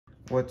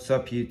What's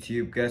up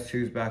YouTube? Guess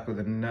who's back with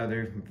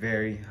another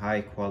very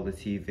high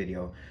quality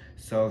video.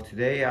 So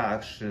today I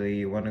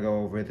actually want to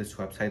go over this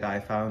website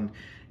I found.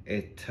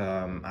 It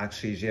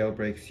actually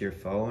jailbreaks your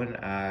phone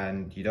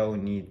and you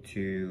don't need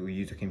to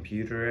use a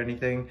computer or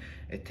anything.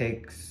 It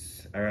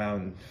takes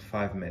around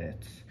 5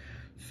 minutes.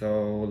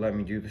 So let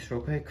me do this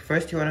real quick.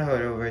 First you want to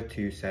head over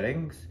to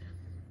settings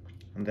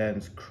and then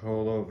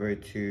scroll over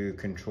to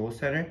control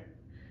center.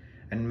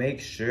 And make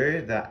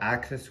sure that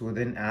access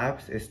within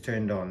apps is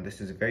turned on. This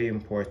is very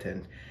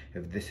important.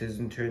 If this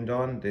isn't turned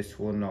on, this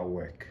will not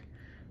work.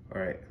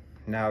 All right,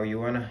 now you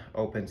wanna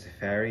open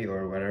Safari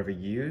or whatever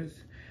you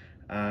use,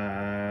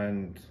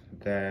 and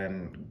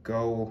then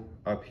go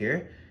up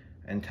here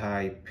and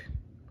type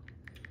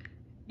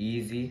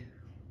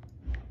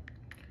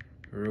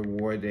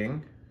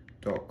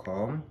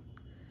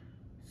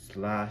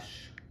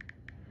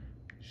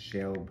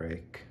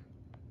easyrewarding.com/jailbreak.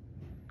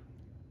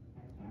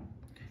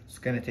 It's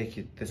gonna take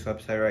you to this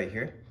website right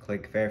here.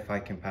 Click verify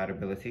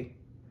compatibility.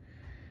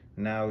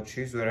 Now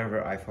choose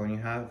whatever iPhone you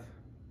have.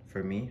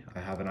 For me, I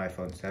have an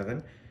iPhone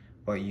 7,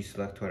 but you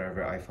select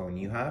whatever iPhone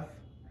you have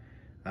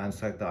and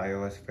select the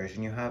iOS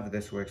version you have.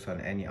 This works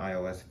on any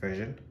iOS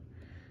version,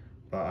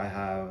 but I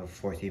have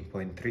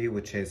 14.3,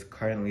 which is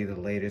currently the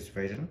latest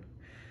version.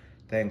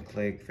 Then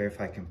click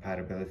verify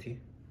compatibility.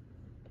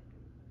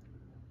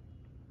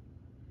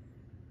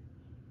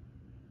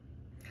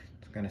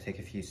 It's gonna take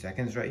a few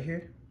seconds right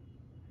here.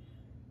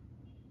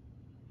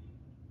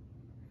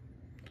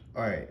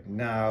 Alright,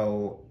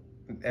 now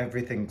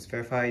everything's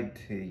verified,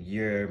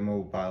 your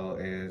mobile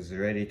is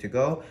ready to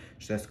go.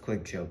 Just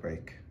click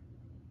jailbreak.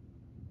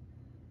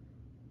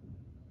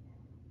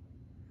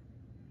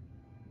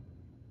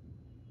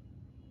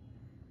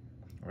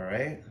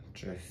 Alright,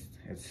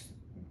 it's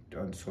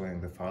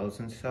unstalling the files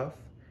and stuff.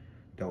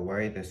 Don't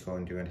worry, this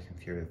won't do anything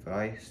to your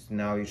device.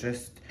 Now you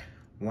just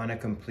want to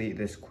complete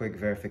this quick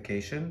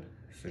verification.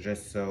 So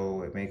just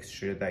so it makes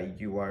sure that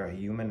you are a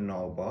human and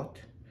not a bot.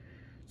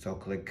 So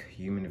click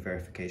human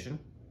verification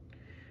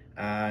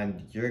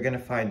and you're gonna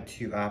find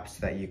 2 apps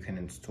that you can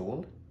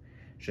install.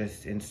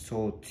 Just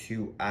install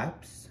 2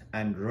 apps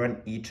and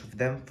run each of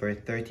them for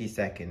 30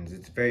 seconds.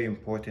 It's very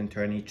important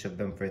to run each of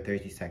them for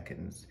 30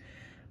 seconds.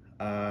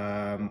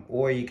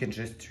 Or you can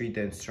just read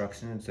the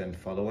instructions and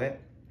follow it.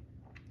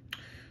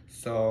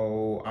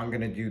 So I'm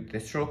gonna do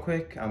this real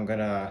quick. I'm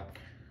gonna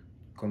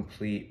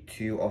complete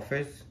 2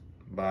 offers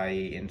by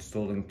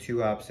installing 2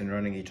 apps and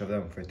running each of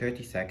them for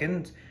 30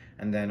 seconds.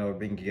 And then I'll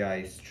bring you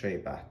guys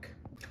straight back.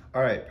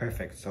 All right,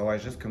 perfect. So I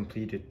just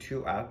completed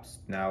 2 apps.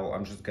 Now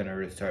I'm just gonna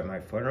restart my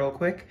phone real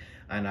quick.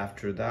 And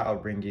after that, I'll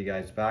bring you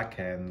guys back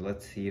and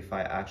let's see if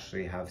I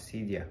actually have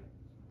Cydia.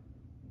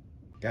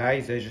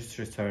 Guys, I just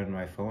restarted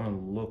my phone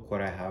and look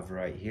what I have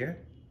right here.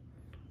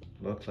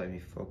 Look, let me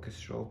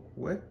focus real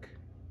quick.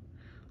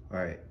 All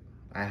right,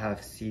 I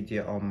have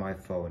Cydia on my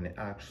phone. It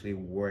actually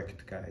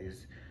worked,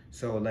 guys.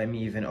 So let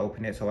me even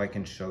open it so I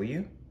can show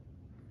you.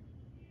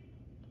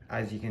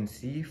 As you can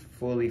see,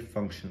 fully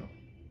functional.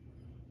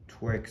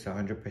 It works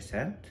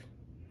 100%.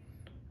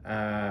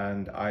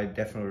 And I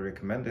definitely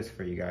recommend this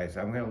for you guys.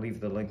 I'm gonna leave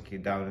the link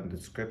down in the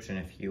description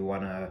if you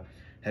wanna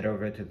head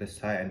over to the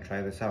site and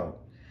try this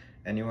out.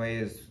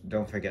 Anyways,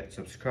 don't forget to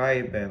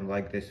subscribe and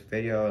like this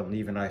video and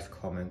leave a nice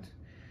comment.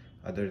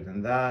 Other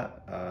than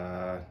that,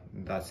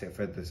 that's it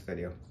for this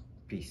video.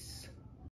 Peace.